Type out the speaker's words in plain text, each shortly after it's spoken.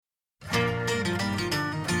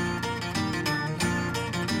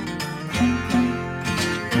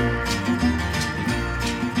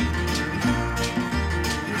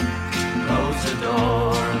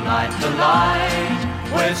light.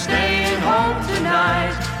 We're staying home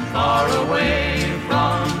tonight, far away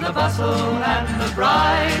from the bustle and the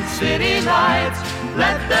bright city lights.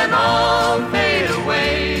 Let them all fade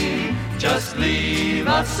away. Just leave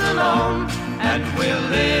us alone, and we'll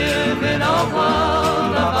live in a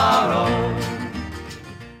world of our own.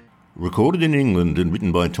 Recorded in England and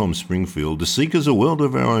written by Tom Springfield, The Seekers' A World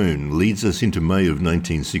of Our Own leads us into May of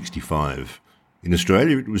 1965. In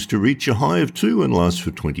Australia, it was to reach a high of 2 and last for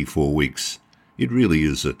 24 weeks. It really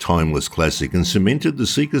is a timeless classic and cemented the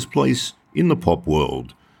Seekers' place in the pop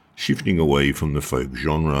world, shifting away from the folk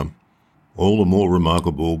genre. All the more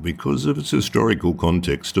remarkable because of its historical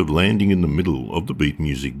context of landing in the middle of the beat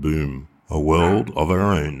music boom. A world of our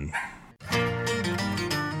own.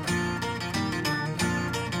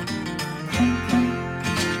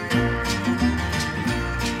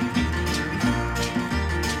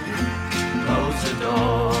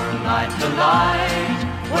 Light the light,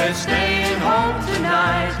 we're staying home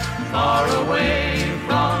tonight, far away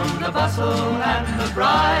from the bustle and the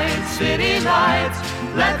bright city lights.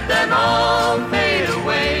 Let them all fade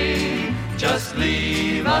away, just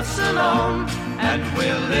leave us alone, and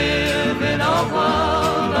we'll live in a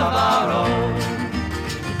world of our own.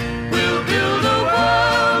 We'll build a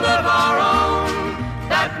world of our own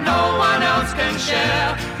that no one else can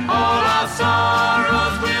share. All our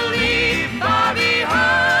sorrows will leave far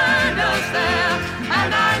behind us there,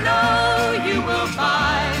 and I know you will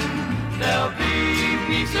find there'll be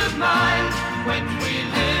peace of mind when we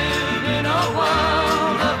live in a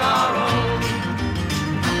world of our own.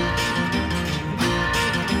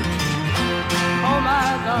 Oh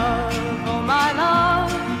my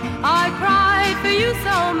love, I cried for you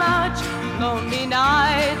so much. Lonely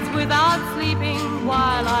nights without sleeping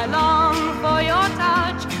while I long for your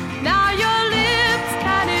touch. Now your lips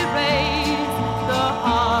can erase the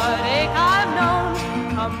heartache I've known.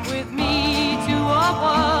 Come with me to a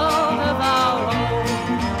world of our own.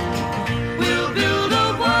 We'll build a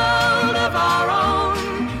world of our own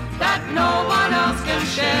that no one else can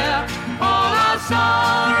share. All our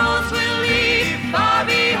sorrows will leave far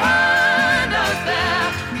behind us there,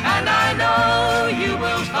 and I know you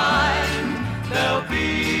will find there'll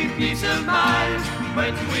be peace of mind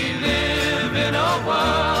when we live in a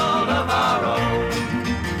world of our own.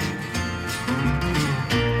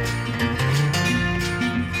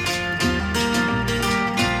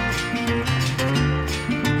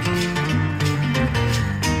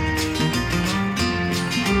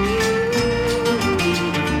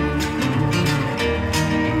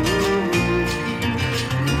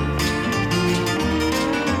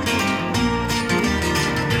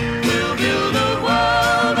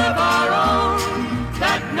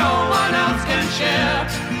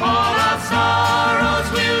 All our sorrows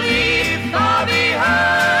will leave far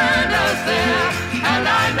behind us there, and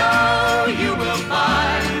I know you will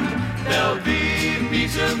find there'll be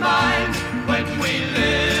peace of mind when we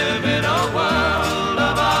live in a world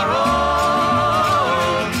of our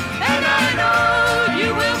own. And I know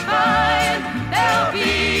you will find there'll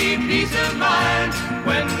be peace of mind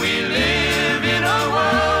when we live in a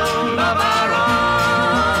world of our own.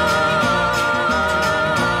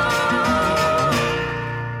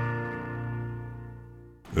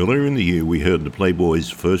 Earlier in the year, we heard the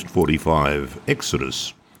Playboys' first 45,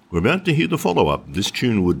 Exodus. We're about to hear the follow-up. This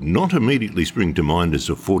tune would not immediately spring to mind as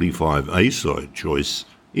a 45 A-side choice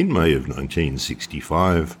in May of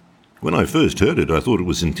 1965. When I first heard it, I thought it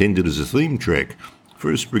was intended as a theme track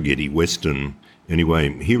for a spaghetti western.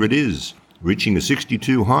 Anyway, here it is, reaching a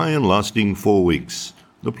 62 high and lasting 4 weeks.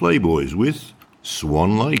 The Playboys with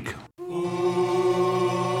Swan Lake.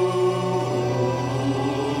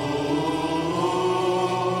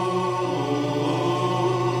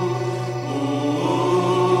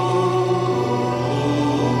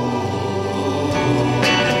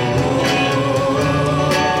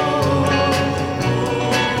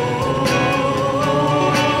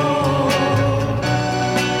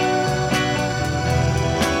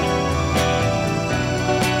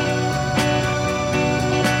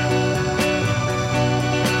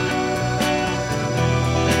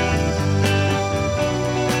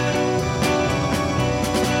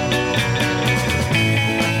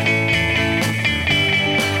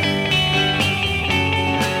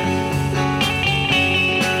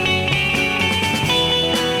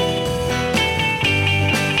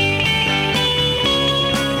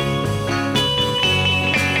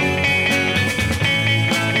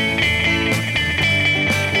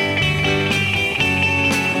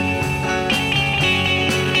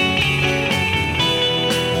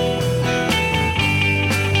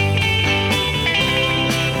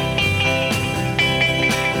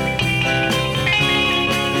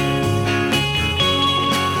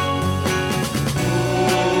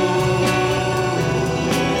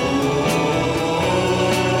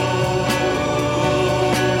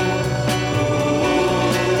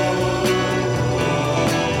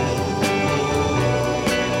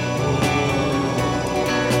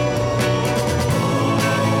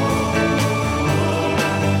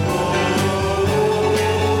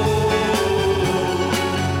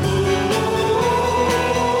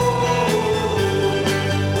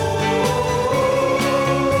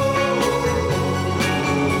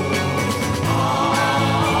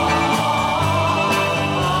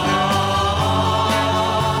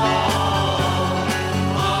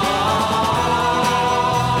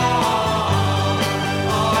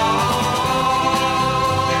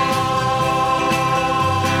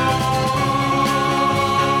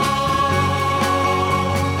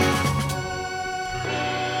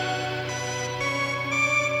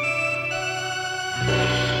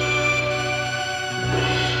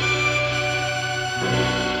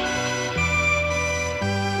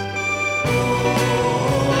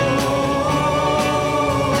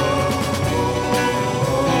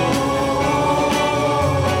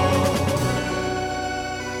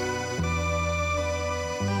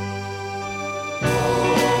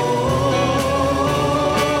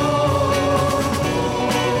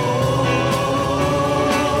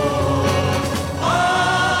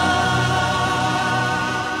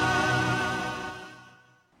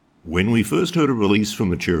 When we first heard a release from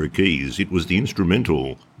the Cherokees, it was the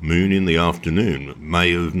instrumental Moon in the Afternoon,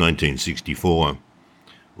 May of 1964.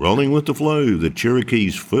 Rolling with the Flow, the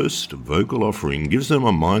Cherokees' first vocal offering, gives them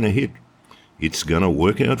a minor hit. It's Gonna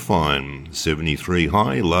Work Out Fine, 73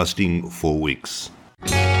 high, lasting 4 weeks.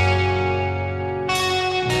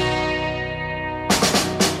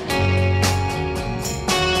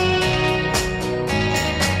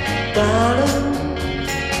 Darling,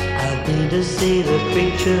 I've been to see the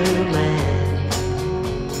preacher man.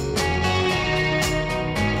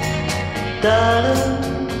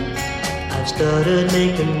 Darling, I've started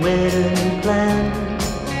making wedding plans.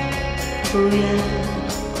 Oh yeah.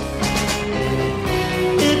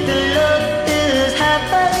 If the love is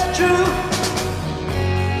half as true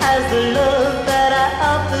as the love that I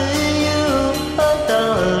offer you, oh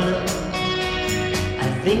darling, I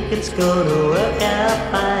think it's gonna work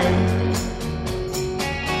out fine.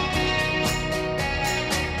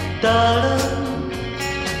 Darling,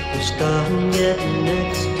 you're starting getting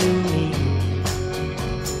next to me.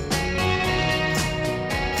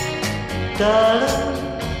 Darling,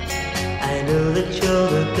 I know that you're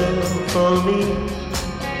the girl for me.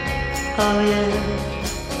 Oh yeah.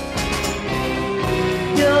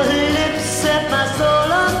 Your lips set my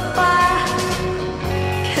soul on fire.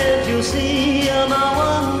 Can't you see you're my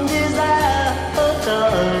one desire? Oh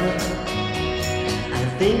darling, I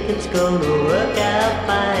think it's gonna work out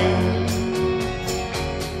fine.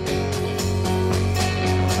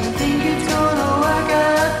 I think it's gonna work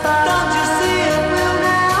out fine. Don't you see it real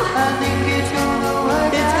now? I think it's gonna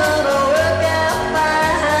work out. It's gonna work out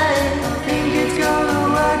fine. I think it's gonna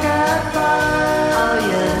work out fine. Oh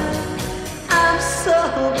yeah. I'm so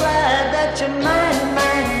glad that you're mine,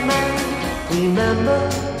 mine, mine. Remember,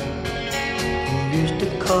 you used to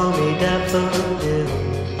call me Daffodil.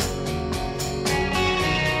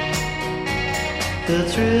 The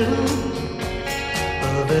thrill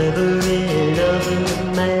of every other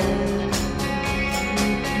man.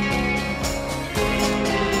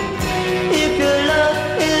 If your love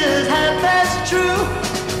is half as true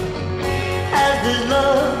as this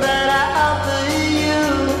love that I offer you,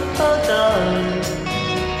 oh darling,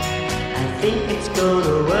 I think it's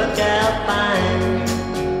gonna work out fine.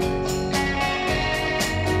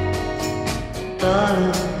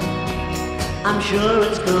 Darling, I'm sure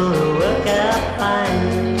it's gonna work out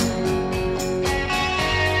fine.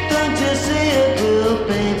 Don't you see it, good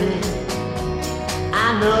baby?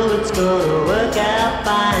 I know it's gonna work out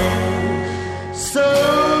fine. So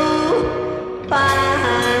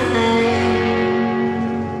fine.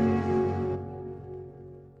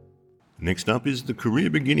 Next up is the career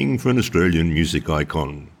beginning for an Australian music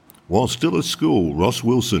icon. While still at school, Ross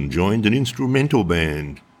Wilson joined an instrumental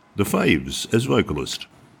band, The Faves, as vocalist.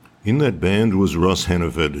 In that band was Ross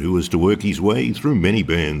Hannaford, who was to work his way through many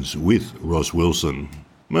bands with Ross Wilson,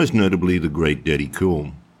 most notably the great Daddy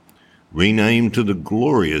Cool. Renamed to the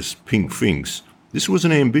glorious Pink Finks, this was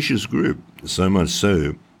an ambitious group, so much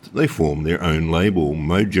so that they formed their own label,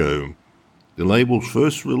 Mojo. The label's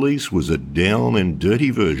first release was a down and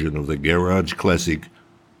dirty version of the garage classic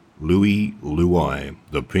Louie Louie,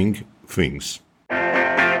 the Pink Finks.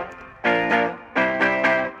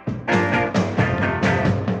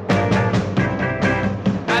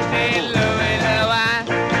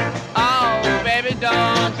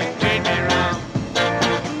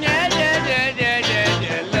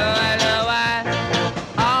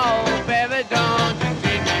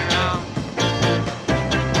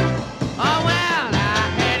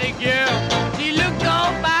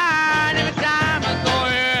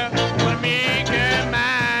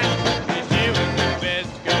 She was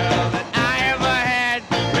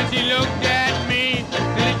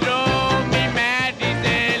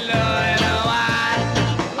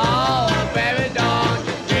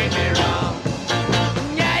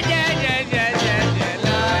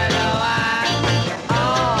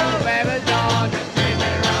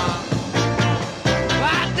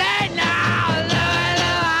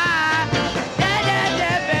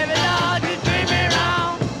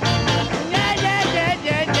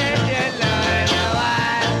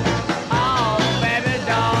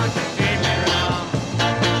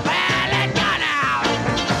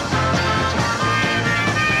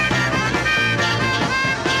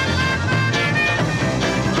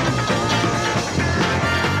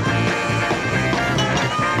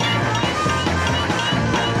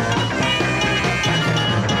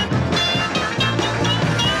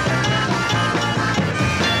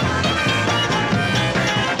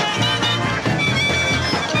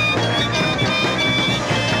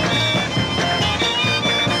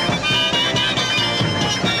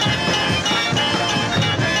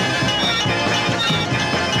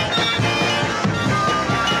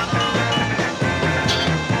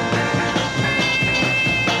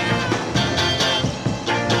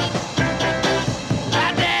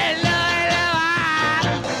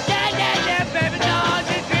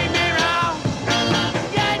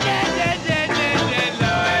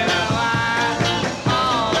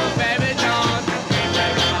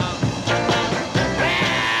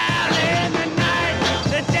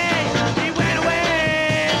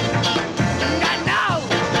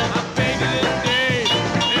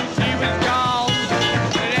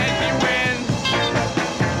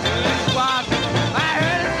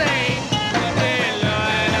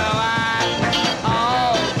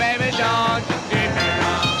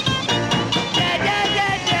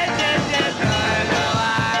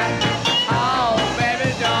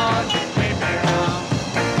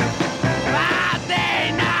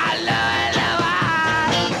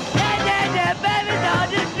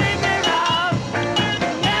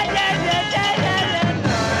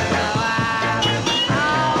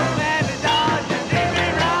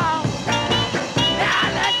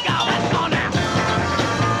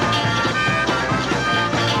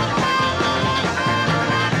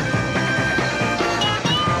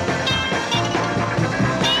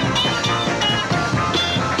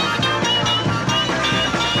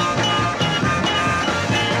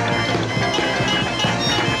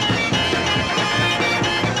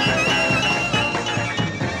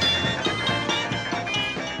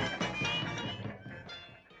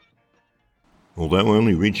Although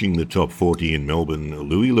only reaching the top 40 in Melbourne,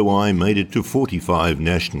 Louie Louie made it to 45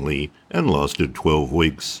 nationally and lasted 12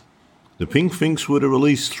 weeks. The Pink Finks were to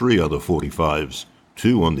release 3 other 45s,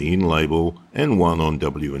 2 on the In label and 1 on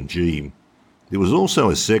W&G. There was also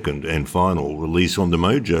a second and final release on the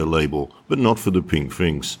Mojo label, but not for the Pink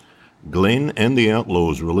Finks. Glenn and the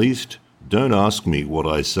Outlaws released Don't Ask Me What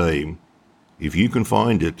I Say. If you can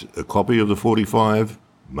find it, a copy of the 45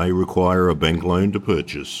 may require a bank loan to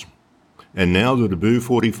purchase. And now the debut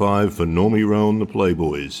 45 for Normie Rowe and the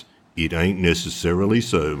Playboys, It Ain't Necessarily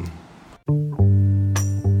So.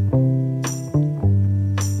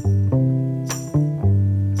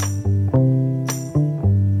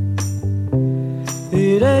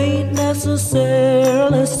 It ain't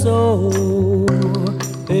necessarily so.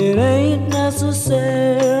 It ain't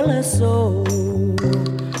necessarily so.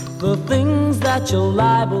 The things that you're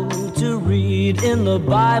liable to read in the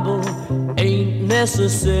Bible ain't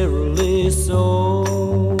necessarily so.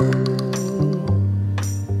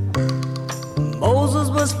 Moses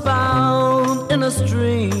was found in a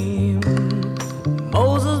stream.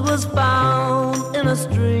 Moses was found in a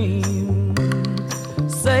stream,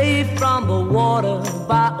 saved from the water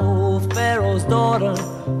by old Pharaoh's daughter.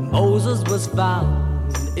 Moses was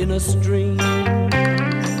found in a stream.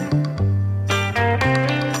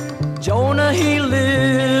 Jonah, he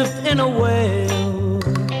lived in a well.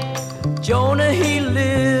 Jonah, he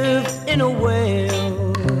lived in a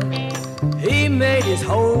well. He made his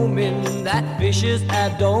home in that fish's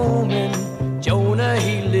abdomen. Jonah,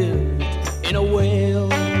 he lived in a well.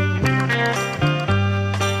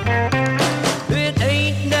 It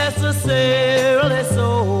ain't necessarily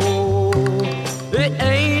so. It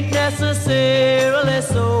ain't necessarily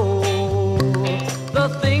so. The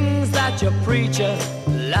things that your preacher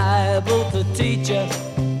liable to teach you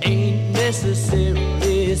ain't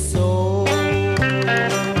necessarily so.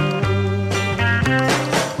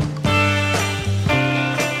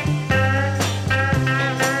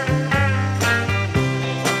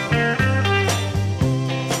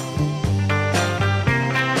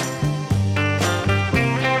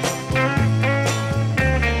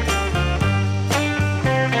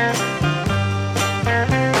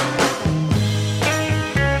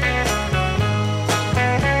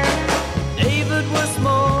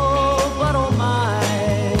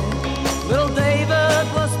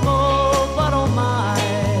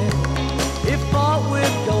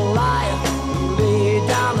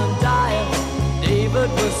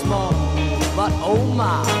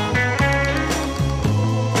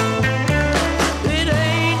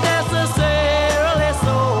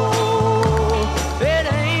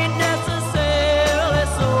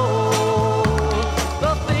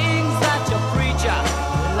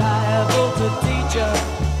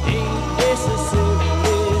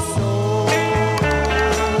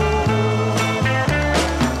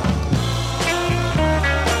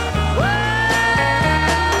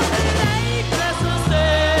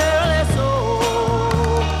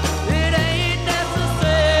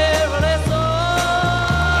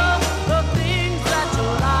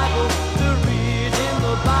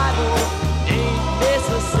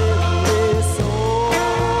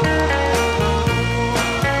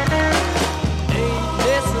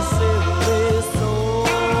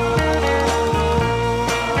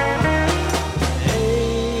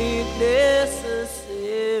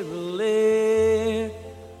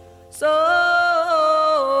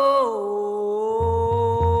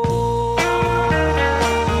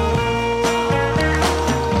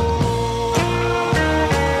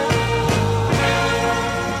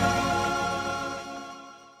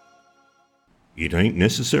 It Ain't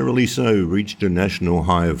Necessarily So reached a national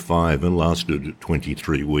high of 5 and lasted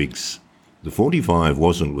 23 weeks. The 45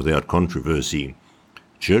 wasn't without controversy.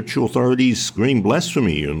 Church authorities screamed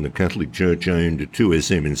blasphemy and the Catholic Church-owned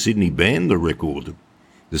 2SM in Sydney banned the record.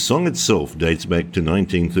 The song itself dates back to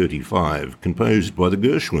 1935, composed by the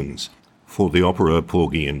Gershwins for the opera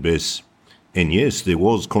Porgy and Bess. And yes, there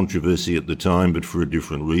was controversy at the time, but for a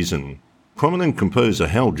different reason. Prominent composer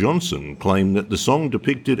Hal Johnson claimed that the song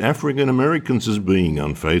depicted African Americans as being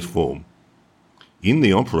unfaithful. In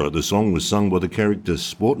the opera, the song was sung by the character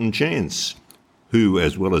Sportin' Chance, who,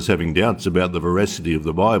 as well as having doubts about the veracity of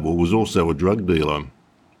the Bible, was also a drug dealer.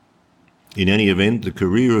 In any event, the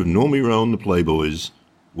career of Normie Rowe and the Playboys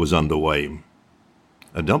was underway.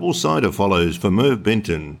 A double-sider follows for Merv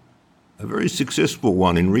Benton, a very successful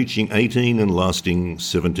one in reaching 18 and lasting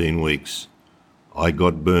 17 weeks. I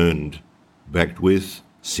Got Burned, backed with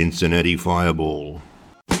Cincinnati Fireball.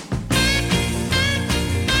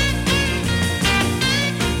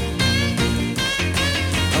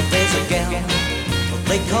 There's a gal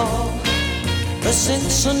they call the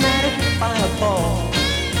Cincinnati Fireball.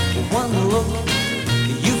 One look,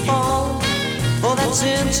 you fall for that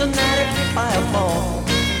Cincinnati Fireball.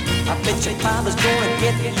 I bet your father's gonna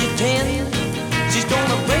get you 10. She's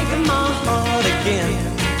gonna break my heart again.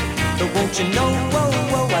 But won't you know, whoa,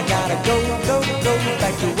 whoa, I gotta go, go, go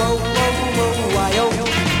back to whoa, whoa, whoa, I-oh.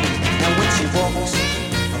 Now when she walks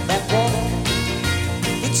that walk,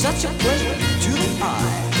 it's such a pleasure to the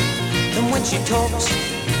eye. And when she talks,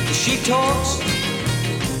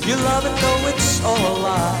 you love it though it's all a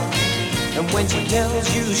lie. And when she tells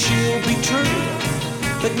you she'll be true,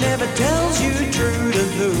 but never tells you true to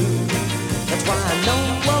who. That's why I know,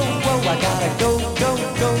 whoa, whoa, I gotta go, go,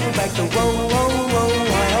 go back to whoa, whoa, whoa,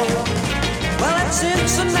 I-oh. Well, that's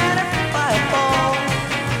Cincinnati Fireball.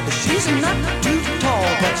 She's not too tall,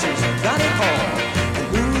 but she's got it all. And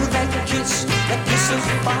ooh, that kiss of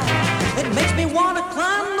fire, it makes me wanna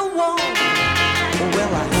climb the wall.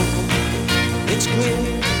 Well, I hope it's clear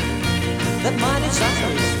that my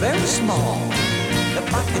desire is very small.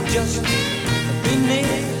 If I could just be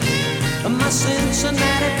near my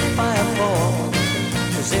Cincinnati Fireball.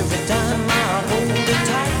 'Cause every time I hold it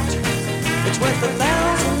tight, it's worth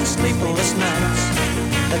 1,000 sleepless nights.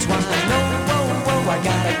 That's why I know, whoa, whoa, I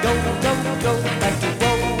gotta go, go, go back to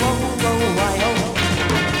whoa, whoa, whoa, I-oh.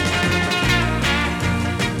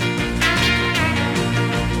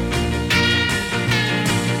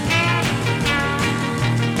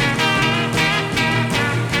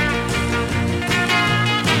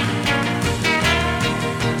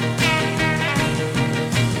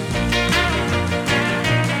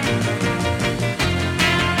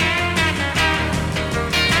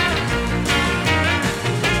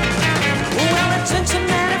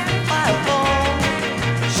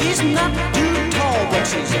 Not too tall, but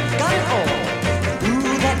she's got it all.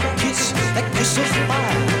 Ooh, that kiss of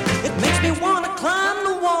fire, it makes me wanna climb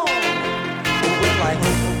the wall. Well, I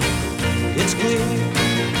hope it's clear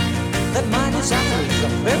that my desires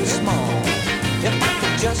are very small. If I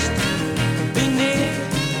could just be near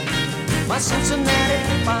my Cincinnati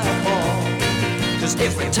Fireball. 'Cause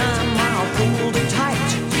every time I hold it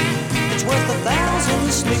tight, it's worth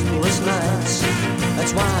 1,000 sleepless nights.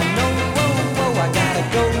 That's why I know, whoa, whoa, I gotta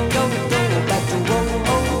go, go, go back to whoa,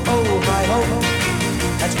 oh, oh, hi-ho.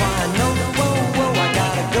 That's why I know, whoa, whoa, I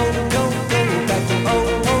gotta go, go, go back to oh,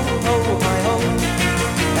 oh, oh, hi-ho.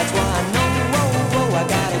 That's why I know, whoa, whoa, I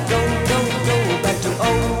gotta go, go, go back to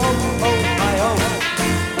oh, oh, oh, hi-ho.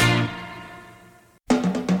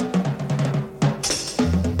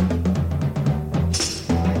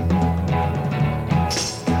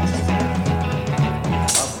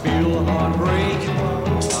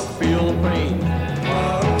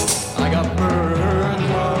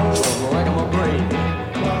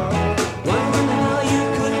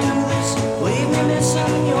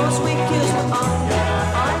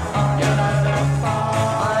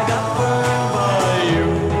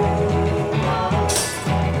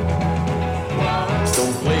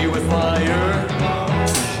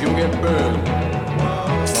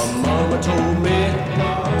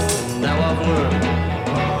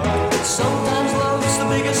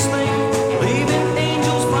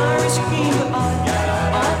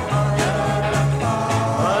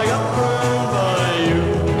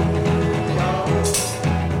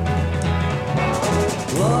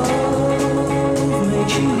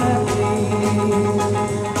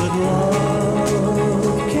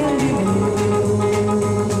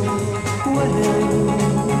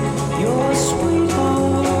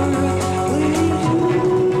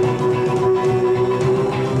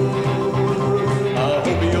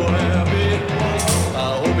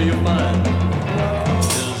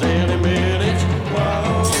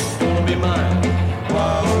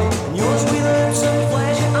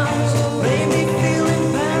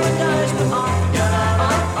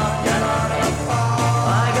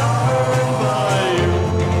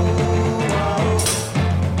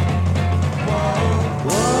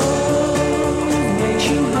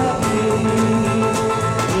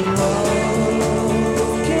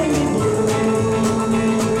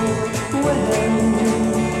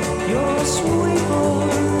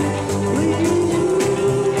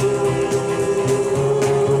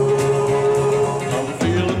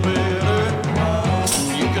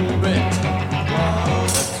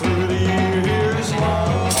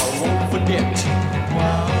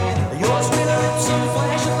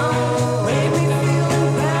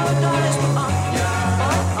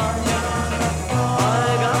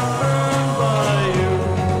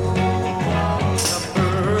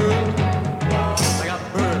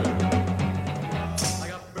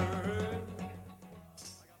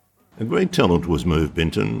 A great talent was Merv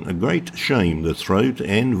Benton. A great shame the throat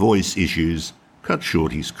and voice issues cut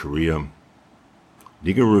short his career.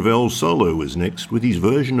 Digger Revell solo is next with his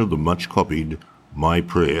version of the much-copied My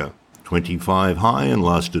Prayer, 25 high and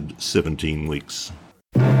lasted 17 weeks.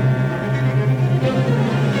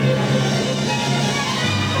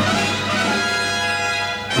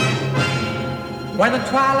 When the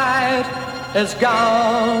twilight is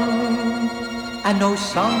gone and no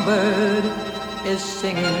songbird is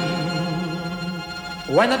singing,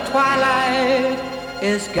 when the twilight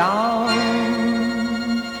is gone,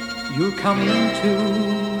 you come into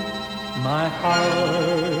my heart,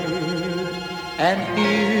 and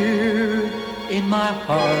here in my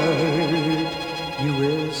heart you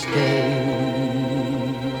will stay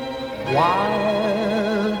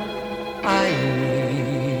while I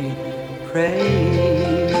pray.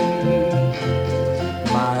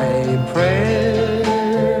 My prayer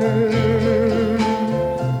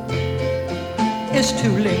is to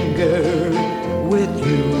linger with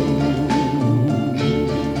you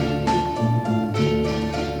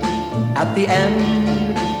at the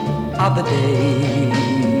end of the day,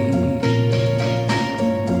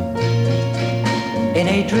 in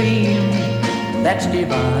a dream that's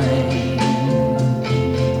divine.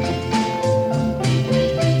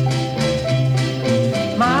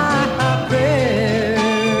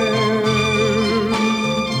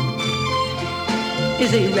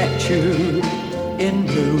 Is a rapture in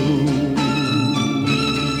blue,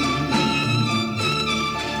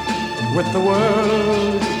 with the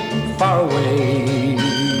world far away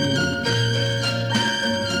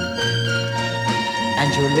and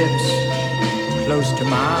your lips close to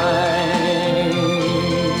mine.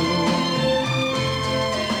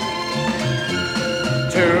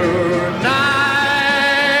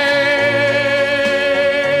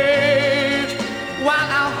 Tonight, while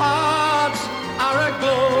our hearts are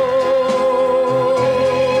aglow,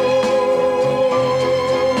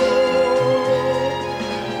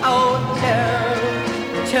 oh,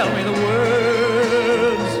 tell me the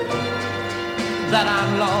words that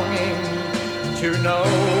I'm longing to know.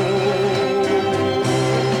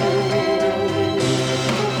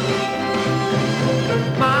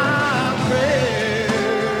 My prayer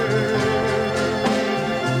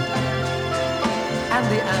and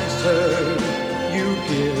the answer you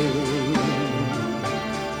give,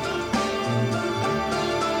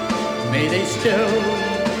 may they still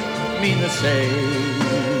mean the same.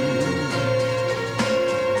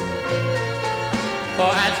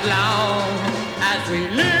 For as long as we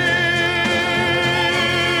live,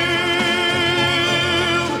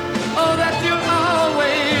 oh, that you'll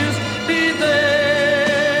always be there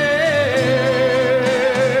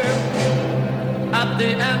at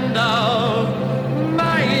the end of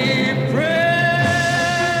my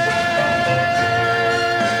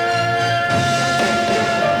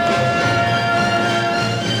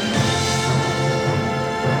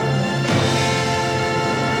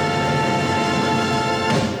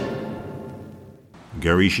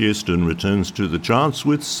Gary Shearston returns to the charts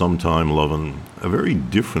with Sometime Lovin', a very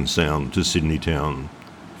different sound to Sydney Town.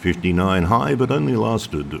 59 high, but only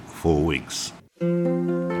lasted 4 weeks. I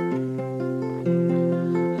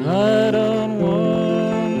don't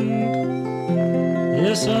want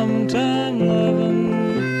your sometime loving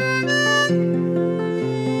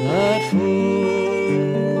that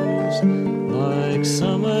falls like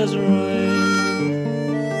summer's rain,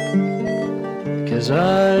 'cause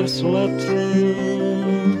I've slept through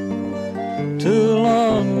 2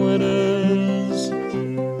 long winters,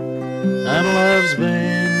 and love's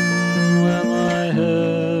been where my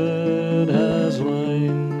head has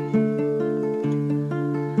lain.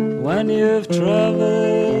 When you've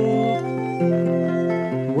traveled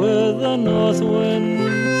with the north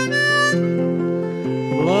wind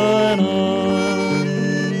blowing on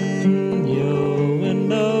your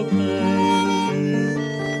window pane,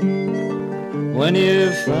 when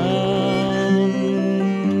you've found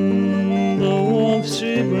the warmth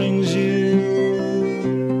she brings you,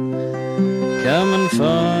 come and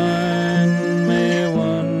find me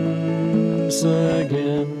once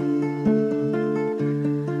again.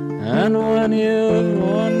 And when you've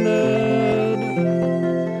wandered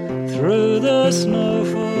through the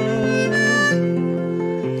snowfall,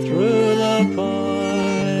 through the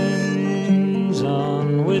pines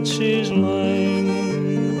on which she's lain,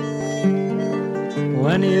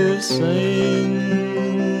 when you've seen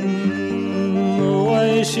the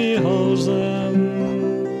way she holds them,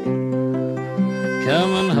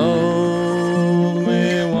 come and hold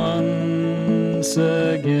me once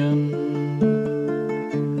again.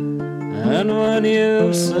 And when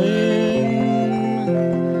you've seen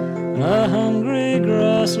a hungry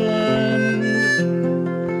grassland,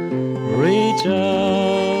 reach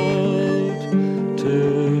out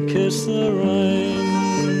kiss the rain.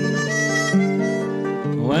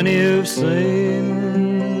 When you've seen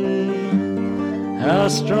how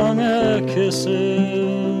strong a kiss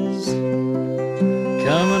is,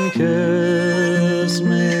 come and kiss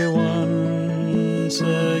me once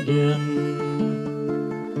again.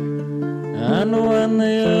 And when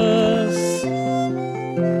the earth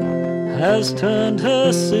has turned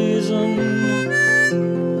her season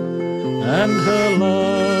and her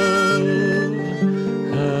love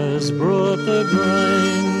has brought the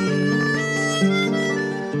grain,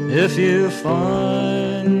 if you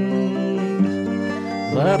find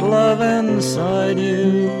that love inside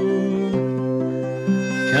you,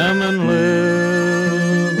 come and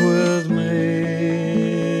live with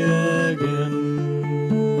me again.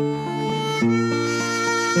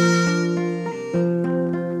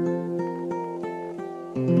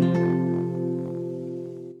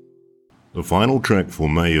 The final track for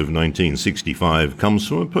May of 1965 comes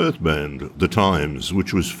from a Perth band, The Times,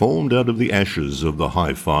 which was formed out of the ashes of the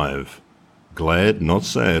High Five. Glad Not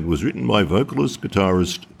Sad was written by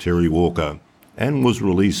vocalist-guitarist Terry Walker and was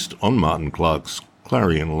released on Martin Clark's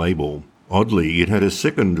Clarion label. Oddly, it had a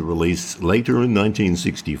second release later in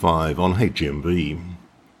 1965 on HMV.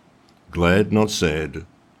 Glad Not Sad,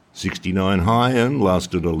 69 high and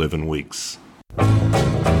lasted 11 weeks.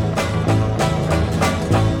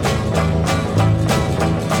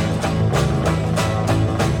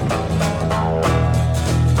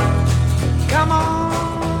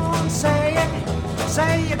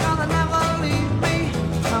 Say you're gonna never leave me.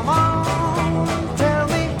 Come on, tell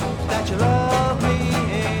me that you love me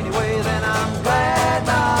anyway. Then I'm glad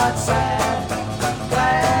not sad.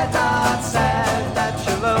 Glad not sad that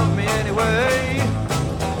you love me anyway.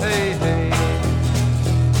 Hey, hey.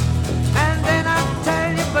 And then I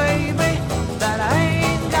tell you, baby, that I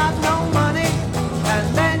ain't got no money.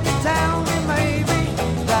 And then you tell me, maybe,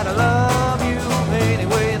 that I love you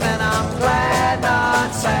anyway. Then I'm glad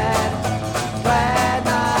not sad. Glad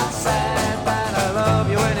not sad that I love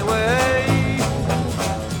you anyway.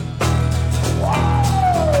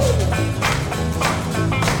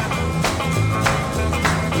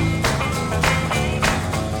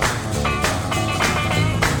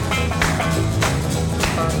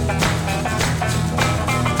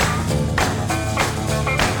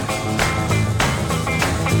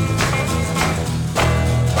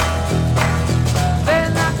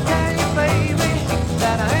 Then I tell you, baby,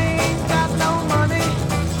 that I ain't got no money.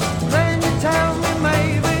 Then you tell me,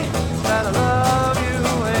 maybe, that I love you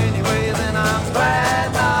anyway. Then I'm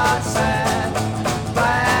glad not sad.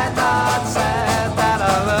 Glad not sad that I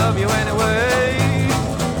love you anyway.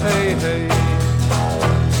 Hey, hey.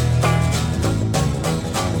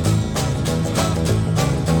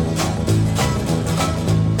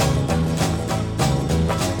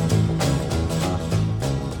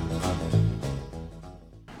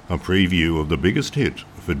 A preview of the biggest hit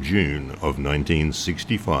for June of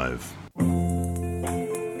 1965.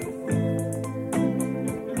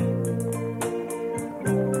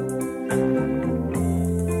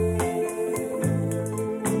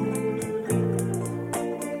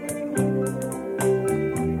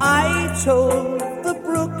 I told the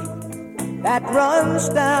brook that runs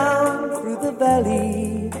down through the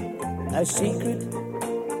valley a secret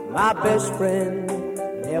my best friend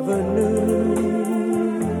never knew.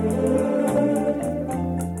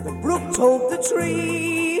 The brook told the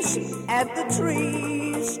trees, and the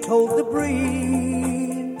trees told the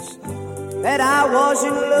breeze that I was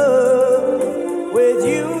in love